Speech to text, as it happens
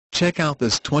Check out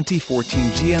this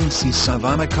 2014 GMC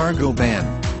Savana Cargo van.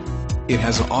 It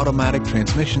has an automatic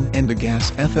transmission and a gas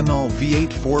ethanol V8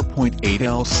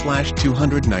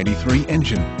 4.8L/293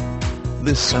 engine.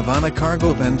 This Savana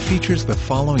Cargo van features the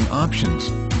following options: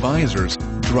 visors,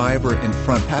 driver and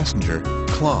front passenger,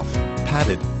 cloth,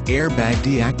 padded, airbag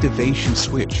deactivation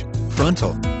switch,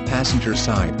 frontal, passenger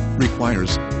side,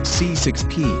 requires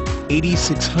C6P,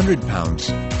 8,600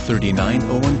 pounds,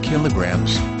 3901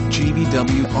 kilograms,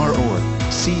 GVWR or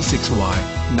C6Y,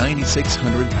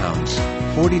 9,600 pounds,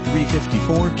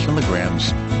 4,354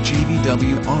 kilograms,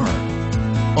 GVWR.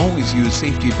 Always use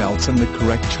safety belts and the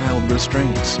correct child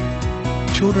restraints.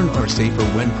 Children are safer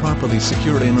when properly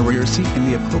secured in a rear seat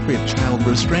in the appropriate child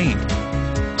restraint.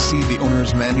 See the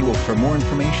owner's manual for more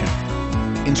information.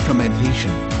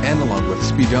 Instrumentation, analog with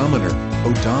speedometer,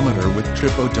 odometer with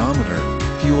trip odometer,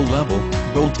 fuel level,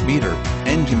 voltmeter,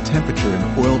 engine temperature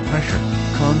and oil pressure,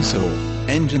 console,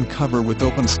 engine cover with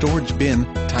open storage bin,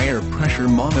 tire pressure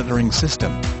monitoring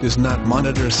system, does not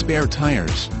monitor spare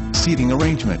tires, seating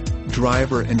arrangement,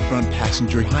 driver and front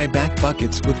passenger high back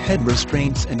buckets with head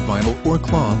restraints and vinyl or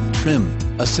cloth trim,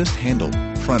 assist handle,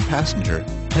 front passenger,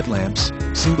 headlamps,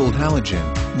 single halogen,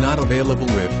 not available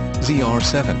with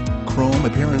ZR7, chrome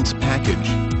appearance package.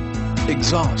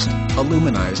 Exhaust,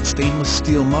 aluminized stainless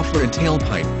steel muffler and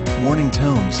tailpipe, warning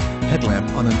tones, headlamp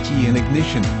on and key in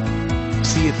ignition.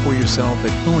 See it for yourself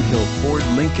at Thornhill Ford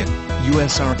Lincoln,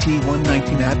 USRT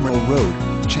 119 Admiral Road,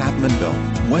 Chapmanville,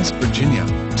 West Virginia,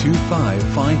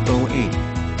 25508.